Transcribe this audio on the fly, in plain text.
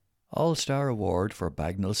All-Star Award for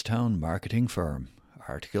Bagnallstown Marketing Firm.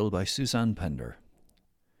 Article by Suzanne Pender.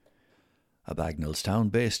 A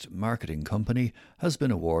Bagnallstown-based marketing company has been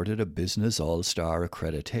awarded a Business All-Star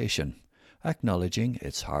accreditation, acknowledging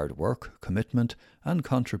its hard work, commitment and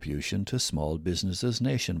contribution to small businesses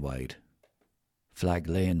nationwide. Flag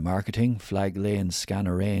Lane Marketing, Flag Lane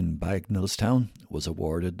Scannerain, Bagnallstown was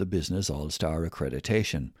awarded the Business All-Star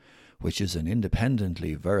accreditation, which is an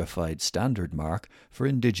independently verified standard mark for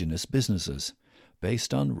Indigenous businesses,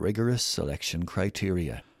 based on rigorous selection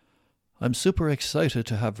criteria. I'm super excited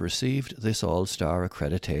to have received this All-Star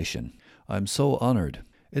accreditation. I'm so honoured.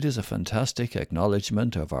 It is a fantastic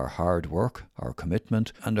acknowledgement of our hard work, our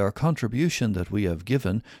commitment, and our contribution that we have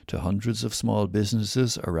given to hundreds of small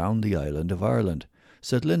businesses around the island of Ireland,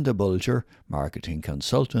 said Linda Bulger, marketing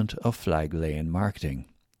consultant of Flag Lane Marketing.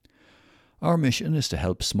 Our mission is to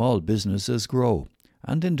help small businesses grow,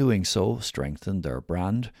 and in doing so strengthen their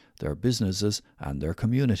brand, their businesses, and their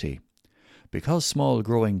community. Because small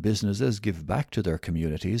growing businesses give back to their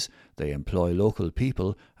communities, they employ local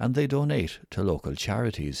people and they donate to local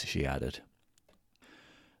charities, she added.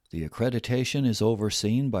 The accreditation is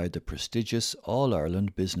overseen by the prestigious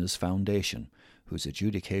All-Ireland Business Foundation, whose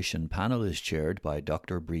adjudication panel is chaired by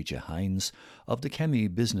Dr. Bridget Hines of the Chemie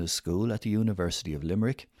Business School at the University of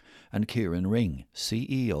Limerick and Kieran Ring,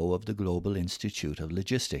 CEO of the Global Institute of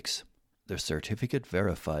Logistics. The certificate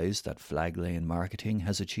verifies that Flag Lane Marketing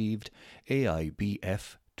has achieved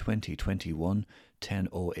AIBF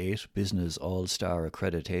 2021-1008 Business All-Star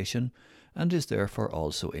accreditation and is therefore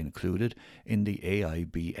also included in the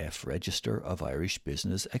AIBF Register of Irish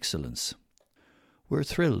Business Excellence. We're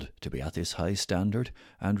thrilled to be at this high standard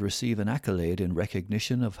and receive an accolade in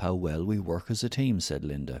recognition of how well we work as a team, said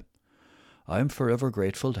Linda. I'm forever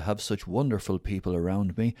grateful to have such wonderful people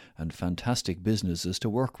around me and fantastic businesses to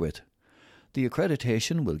work with. The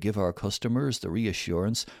accreditation will give our customers the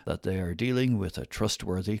reassurance that they are dealing with a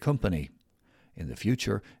trustworthy company. In the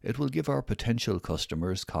future, it will give our potential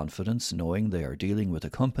customers confidence knowing they are dealing with a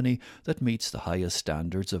company that meets the highest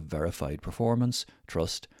standards of verified performance,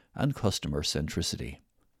 trust, and customer centricity.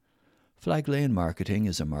 Flag Lane Marketing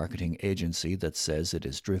is a marketing agency that says it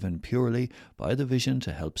is driven purely by the vision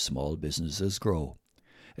to help small businesses grow.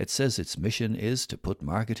 It says its mission is to put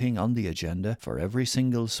marketing on the agenda for every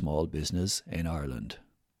single small business in Ireland.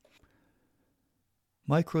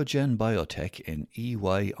 Microgen Biotech in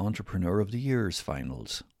EY Entrepreneur of the Year's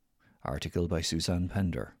finals. Article by Suzanne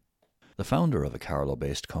Pender. The founder of a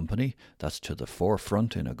Carlow-based company that's to the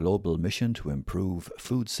forefront in a global mission to improve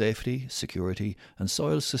food safety, security and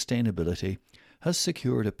soil sustainability has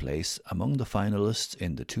secured a place among the finalists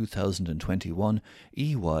in the 2021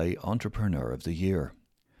 EY Entrepreneur of the Year.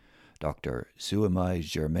 Dr. Zuamai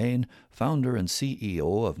Germain, founder and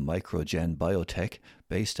CEO of Microgen Biotech,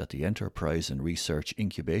 based at the Enterprise and Research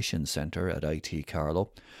Incubation Centre at IT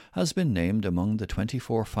Carlow, has been named among the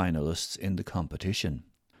 24 finalists in the competition.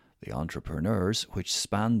 The entrepreneurs, which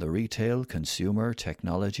span the retail, consumer,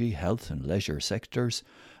 technology, health and leisure sectors,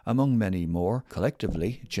 among many more,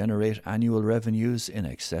 collectively generate annual revenues in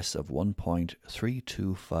excess of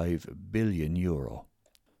 €1.325 billion.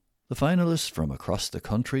 The finalists from across the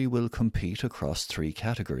country will compete across 3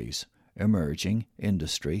 categories: emerging,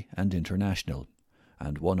 industry and international,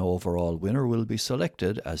 and one overall winner will be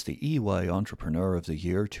selected as the EY Entrepreneur of the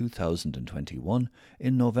Year 2021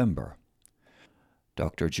 in November.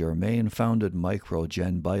 Dr. Germain founded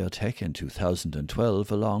Microgen Biotech in 2012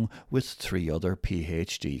 along with 3 other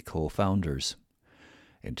PhD co-founders.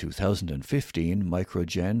 In 2015,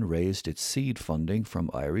 Microgen raised its seed funding from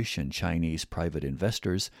Irish and Chinese private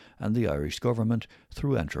investors and the Irish government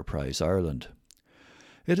through Enterprise Ireland.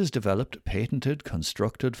 It has developed patented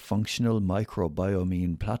constructed functional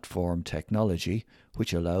microbiomine platform technology,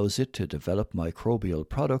 which allows it to develop microbial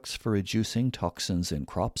products for reducing toxins in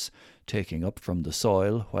crops, taking up from the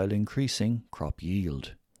soil while increasing crop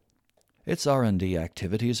yield. Its R&D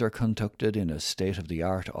activities are conducted in a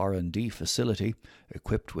state-of-the-art R&D facility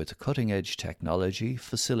equipped with cutting-edge technology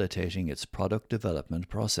facilitating its product development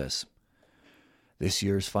process. This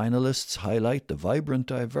year's finalists highlight the vibrant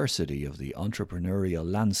diversity of the entrepreneurial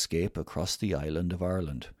landscape across the island of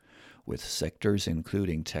Ireland, with sectors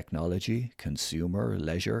including technology, consumer,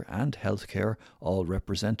 leisure and healthcare all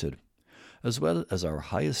represented, as well as our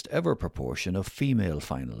highest ever proportion of female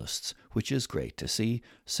finalists, which is great to see,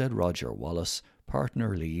 said Roger Wallace,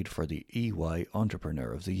 partner lead for the EY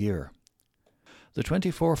Entrepreneur of the Year. The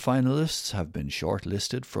 24 finalists have been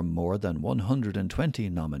shortlisted from more than 120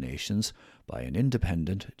 nominations by an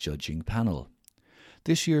independent judging panel.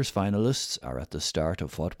 This year's finalists are at the start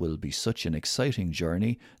of what will be such an exciting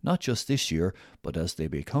journey, not just this year, but as they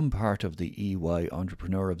become part of the EY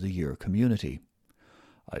Entrepreneur of the Year community.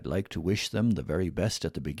 I'd like to wish them the very best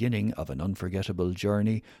at the beginning of an unforgettable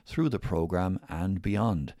journey through the programme and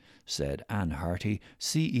beyond, said Anne Harty,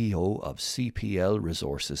 CEO of CPL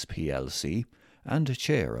Resources plc and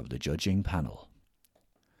chair of the judging panel.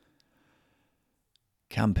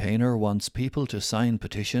 Campaigner wants people to sign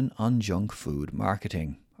petition on junk food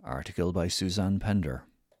marketing. Article by Suzanne Pender.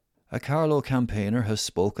 A Carlow campaigner has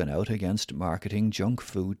spoken out against marketing junk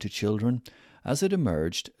food to children, as it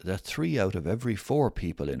emerged that 3 out of every 4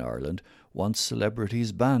 people in Ireland want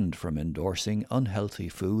celebrities banned from endorsing unhealthy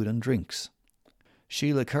food and drinks.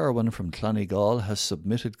 Sheila Kerwin from Clonegall has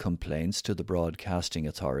submitted complaints to the Broadcasting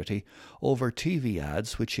Authority over TV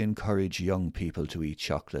ads which encourage young people to eat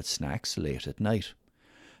chocolate snacks late at night.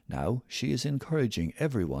 Now she is encouraging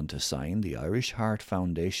everyone to sign the Irish Heart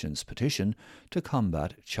Foundation's petition to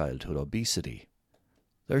combat childhood obesity.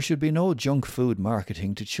 There should be no junk food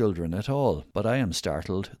marketing to children at all, but I am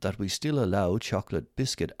startled that we still allow chocolate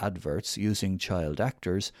biscuit adverts using child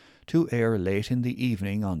actors to air late in the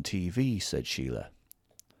evening on TV, said Sheila.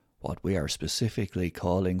 What we are specifically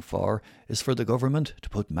calling for is for the government to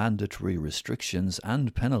put mandatory restrictions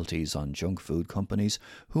and penalties on junk food companies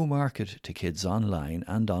who market to kids online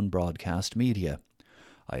and on broadcast media.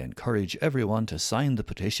 I encourage everyone to sign the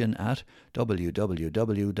petition at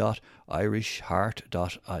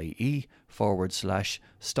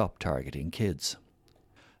www.irishheart.ie/stop targeting kids.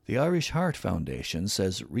 The Irish Heart Foundation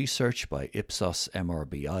says research by Ipsos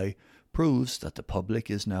MRBI proves that the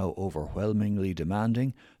public is now overwhelmingly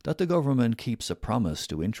demanding that the government keeps a promise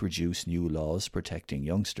to introduce new laws protecting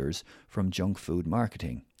youngsters from junk food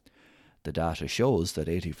marketing. The data shows that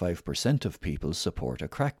 85% of people support a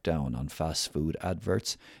crackdown on fast food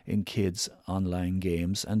adverts in kids' online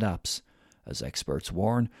games and apps. As experts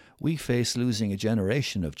warn, we face losing a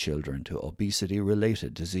generation of children to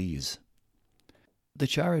obesity-related disease. The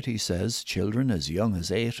charity says children as young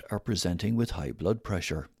as 8 are presenting with high blood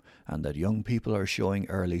pressure, and that young people are showing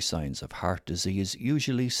early signs of heart disease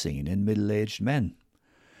usually seen in middle-aged men.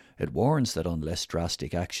 It warns that unless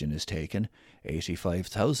drastic action is taken,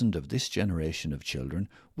 85,000 of this generation of children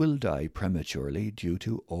will die prematurely due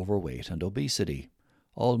to overweight and obesity,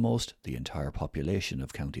 almost the entire population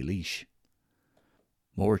of County Laois.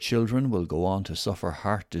 More children will go on to suffer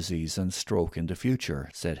heart disease and stroke in the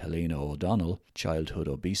future, said Helena O'Donnell, Childhood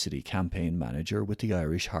Obesity Campaign Manager with the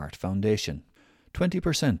Irish Heart Foundation.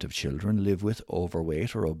 20% of children live with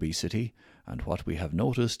overweight or obesity, and what we have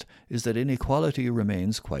noticed is that inequality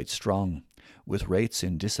remains quite strong, with rates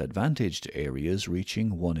in disadvantaged areas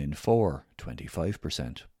reaching 1 in 4,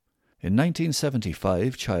 25%. In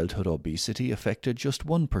 1975, childhood obesity affected just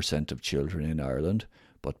 1% of children in Ireland,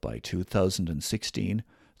 but by 2016,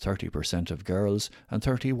 30% of girls and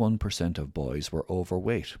 31% of boys were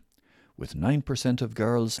overweight, with 9% of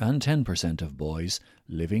girls and 10% of boys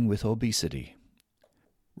living with obesity.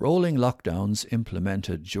 Rolling lockdowns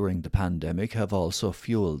implemented during the pandemic have also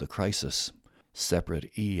fueled the crisis. Separate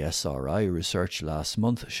ESRI research last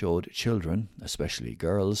month showed children, especially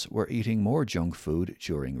girls, were eating more junk food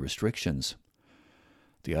during restrictions.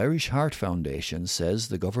 The Irish Heart Foundation says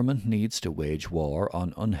the government needs to wage war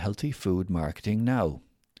on unhealthy food marketing now.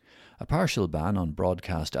 A partial ban on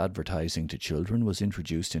broadcast advertising to children was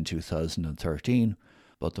introduced in 2013,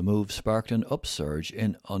 but the move sparked an upsurge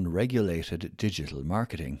in unregulated digital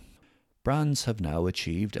marketing. Brands have now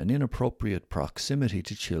achieved an inappropriate proximity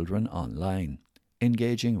to children online,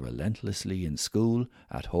 engaging relentlessly in school,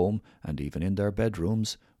 at home, and even in their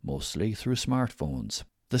bedrooms, mostly through smartphones.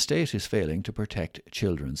 The state is failing to protect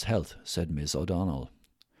children's health, said Ms. O'Donnell.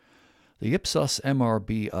 The Ipsos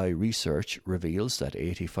MRBI research reveals that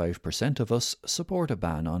 85% of us support a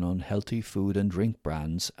ban on unhealthy food and drink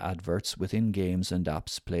brands adverts within games and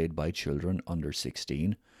apps played by children under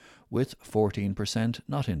 16, with 14%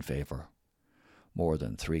 not in favour. More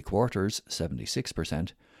than 3/4,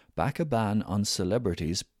 76%, back a ban on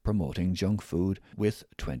celebrities promoting junk food, with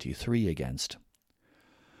 23% against.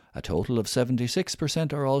 A total of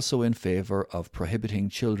 76% are also in favour of prohibiting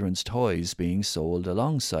children's toys being sold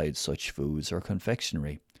alongside such foods or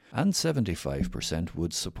confectionery, and 75%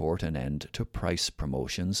 would support an end to price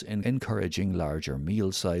promotions in encouraging larger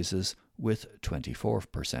meal sizes, with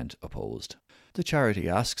 24% opposed. The charity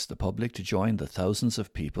asks the public to join the thousands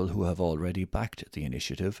of people who have already backed the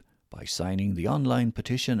initiative by signing the online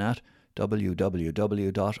petition at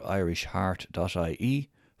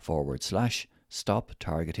www.irishheart.ie/stop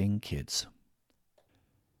targeting kids.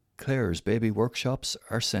 Clare's baby workshops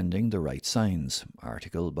are sending the right signs.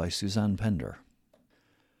 Article by Suzanne Pender.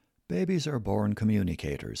 Babies are born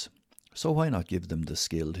communicators, so why not give them the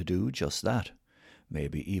skill to do just that,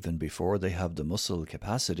 maybe even before they have the muscle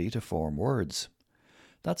capacity to form words.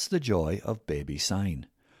 That's the joy of Baby Sign,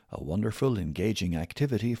 a wonderful, engaging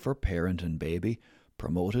activity for parent and baby,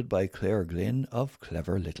 promoted by Claire Glynn of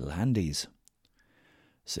Clever Little Handies.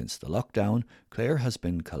 Since the lockdown, Claire has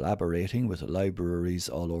been collaborating with libraries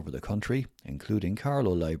all over the country, including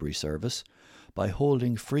Carlow Library Service, by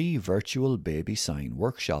holding free virtual baby sign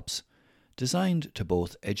workshops, designed to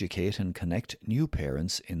both educate and connect new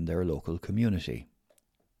parents in their local community.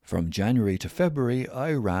 From January to February,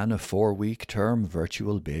 I ran a 4-week term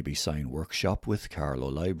virtual baby sign workshop with Carlow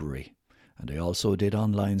Library, and I also did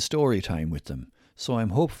online story time with them, so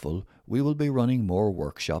I'm hopeful we will be running more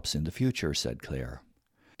workshops in the future, said Claire.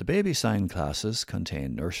 The baby sign classes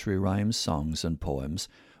contain nursery rhymes, songs and poems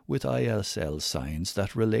with ISL signs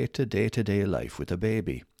that relate to day-to-day life with a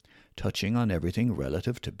baby, touching on everything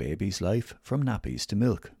relative to baby's life from nappies to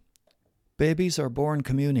milk. Babies are born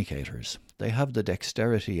communicators. They have the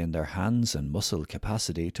dexterity in their hands and muscle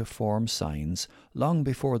capacity to form signs long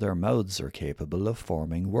before their mouths are capable of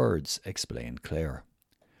forming words, explained Claire.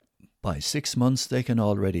 By 6 months they can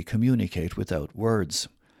already communicate without words.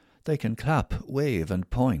 They can clap, wave and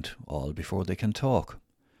point, all before they can talk.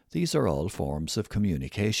 These are all forms of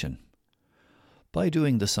communication. By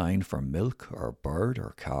doing the sign for milk or bird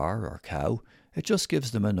or car or cow, it just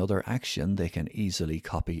gives them another action they can easily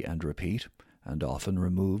copy and repeat, and often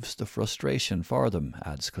removes the frustration for them,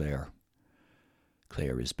 adds Claire.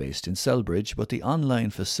 Claire is based in Selbridge, but the online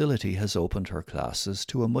facility has opened her classes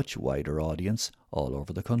to a much wider audience all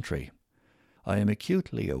over the country. I am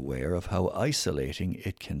acutely aware of how isolating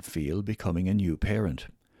it can feel becoming a new parent.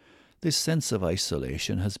 This sense of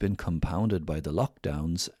isolation has been compounded by the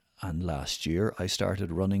lockdowns, and last year I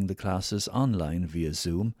started running the classes online via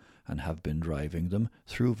Zoom and have been driving them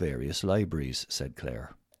through various libraries, said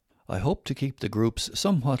Claire. I hope to keep the groups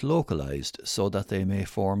somewhat localised so that they may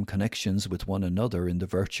form connections with one another in the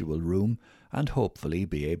virtual room and hopefully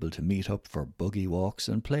be able to meet up for buggy walks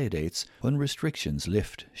and playdates when restrictions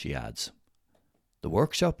lift, she adds. The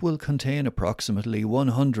workshop will contain approximately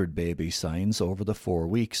 100 baby signs over the 4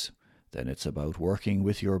 weeks. Then it's about working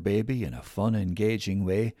with your baby in a fun, engaging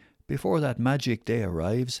way before that magic day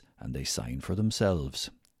arrives and they sign for themselves.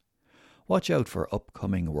 Watch out for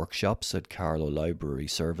upcoming workshops at Carlow Library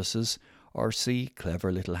Services or see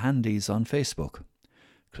Clever Little Handies on Facebook.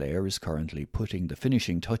 Claire is currently putting the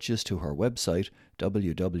finishing touches to her website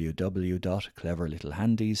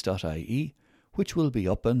www.cleverlittlehandies.ie, which will be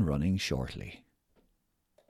up and running shortly.